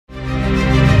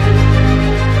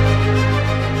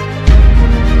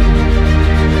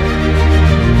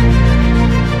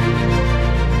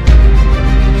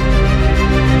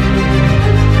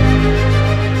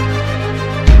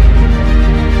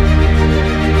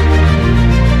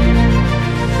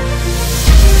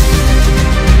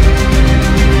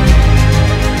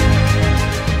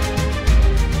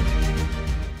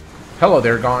Hello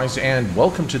there guys, and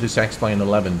welcome to this Explain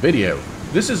 11 video.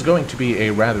 This is going to be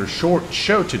a rather short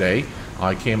show today.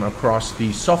 I came across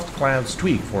the soft clouds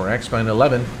tweak for Explain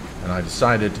 11 and I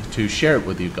decided to share it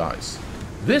with you guys.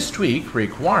 This tweak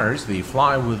requires the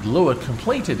FlywithLua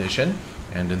Complete Edition,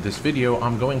 and in this video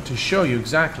I'm going to show you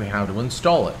exactly how to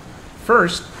install it.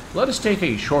 First, let us take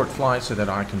a short flight so that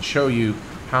I can show you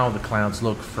how the clouds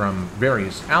look from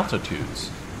various altitudes.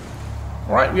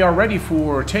 Alright, we are ready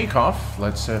for takeoff.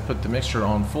 Let's put the mixture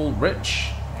on full rich.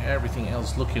 Everything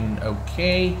else looking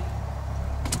okay.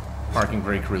 Parking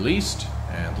brake released,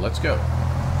 and let's go.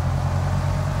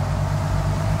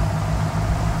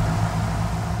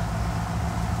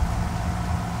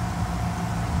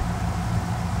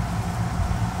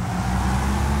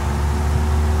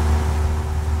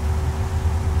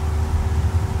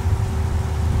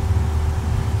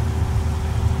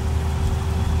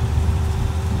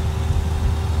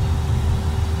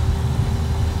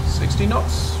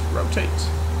 Knots, rotate.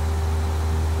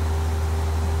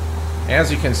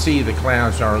 As you can see, the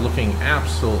clouds are looking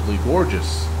absolutely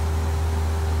gorgeous.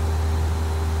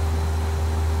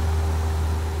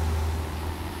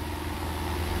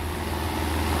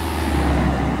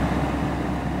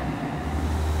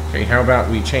 Okay, how about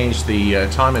we change the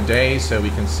time of day so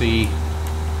we can see.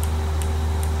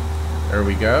 There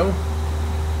we go.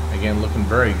 Again, looking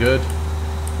very good.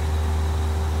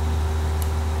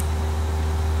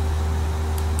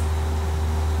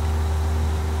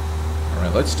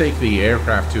 Let's take the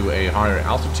aircraft to a higher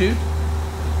altitude.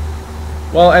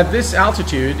 Well, at this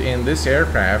altitude in this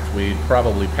aircraft, we'd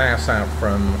probably pass out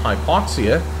from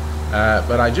hypoxia,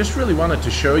 but I just really wanted to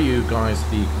show you guys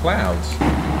the clouds.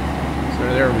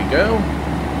 So there we go.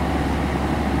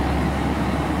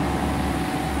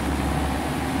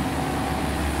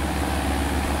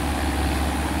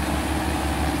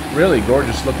 Really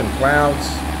gorgeous looking clouds.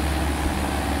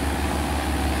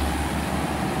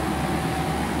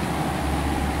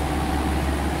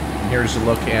 Here's a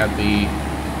look at the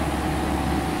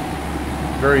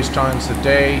various times of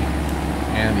day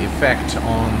and the effect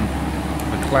on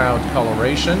the cloud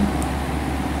coloration.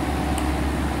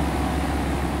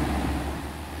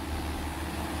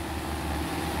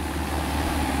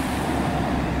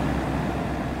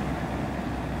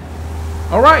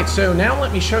 Alright, so now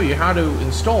let me show you how to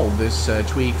install this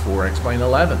tweak for Explain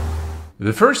 11.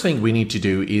 The first thing we need to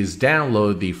do is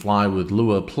download the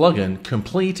FlywithLua plugin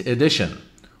Complete Edition.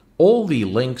 All the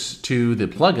links to the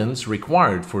plugins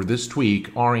required for this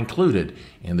tweak are included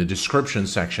in the description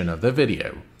section of the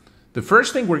video. The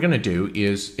first thing we're going to do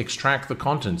is extract the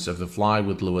contents of the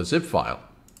FlywithLua zip file.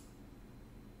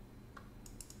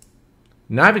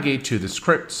 Navigate to the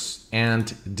scripts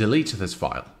and delete this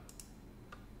file.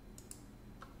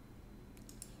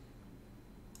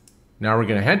 Now we're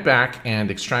going to head back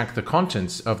and extract the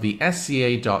contents of the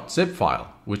sca.zip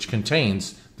file, which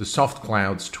contains the soft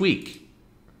clouds tweak.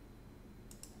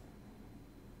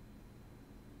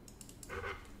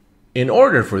 In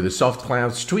order for the soft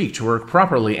clouds tweak to work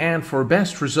properly and for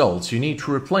best results, you need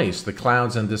to replace the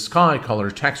clouds and the sky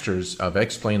color textures of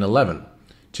Explain 11.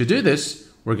 To do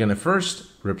this, we're going to first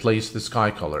replace the sky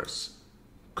colors.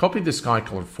 Copy the sky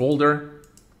color folder,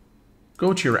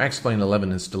 go to your Explain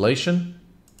 11 installation,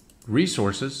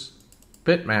 Resources,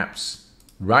 Bitmaps,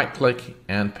 right-click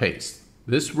and paste.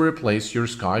 This will replace your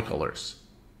sky colors.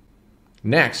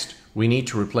 Next, we need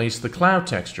to replace the cloud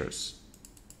textures.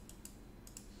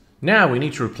 Now we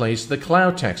need to replace the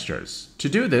cloud textures. To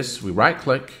do this, we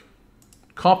right-click,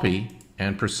 copy,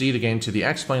 and proceed again to the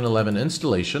Explain 11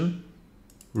 installation,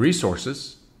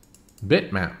 Resources,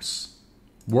 Bitmaps,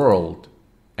 World,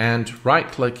 and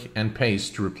right-click and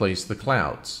paste to replace the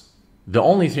clouds. The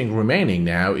only thing remaining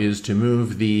now is to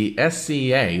move the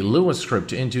SCA-Lua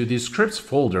script into the scripts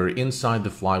folder inside the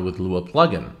FlywithLua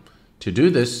plugin. To do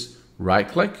this,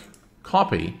 right-click,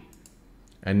 copy,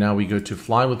 and now we go to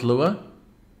FlywithLua,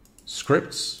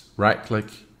 Scripts, right-click,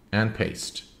 and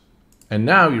paste. And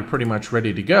now you're pretty much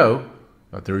ready to go,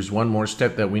 but there is one more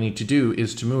step that we need to do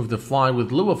is to move the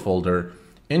FlywithLua folder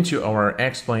into our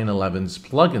Explain 11's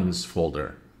plugins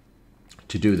folder.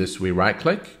 To do this, we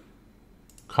right-click,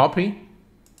 copy,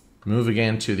 move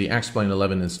again to the Explain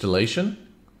 11 installation,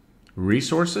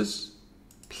 Resources,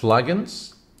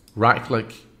 Plugins,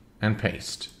 right-click, and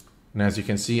paste. And as you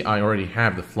can see, I already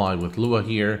have the FlywithLua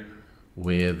here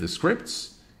with the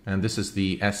scripts. And this is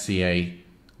the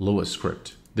SCA-Lua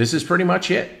script. This is pretty much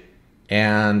it.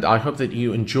 And I hope that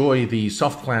you enjoy the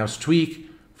soft clouds tweak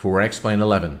for Explain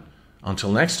 11.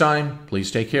 Until next time,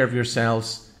 please take care of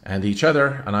yourselves and each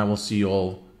other, and I will see you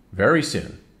all very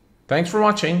soon. Thanks for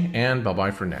watching, and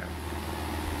bye-bye for now.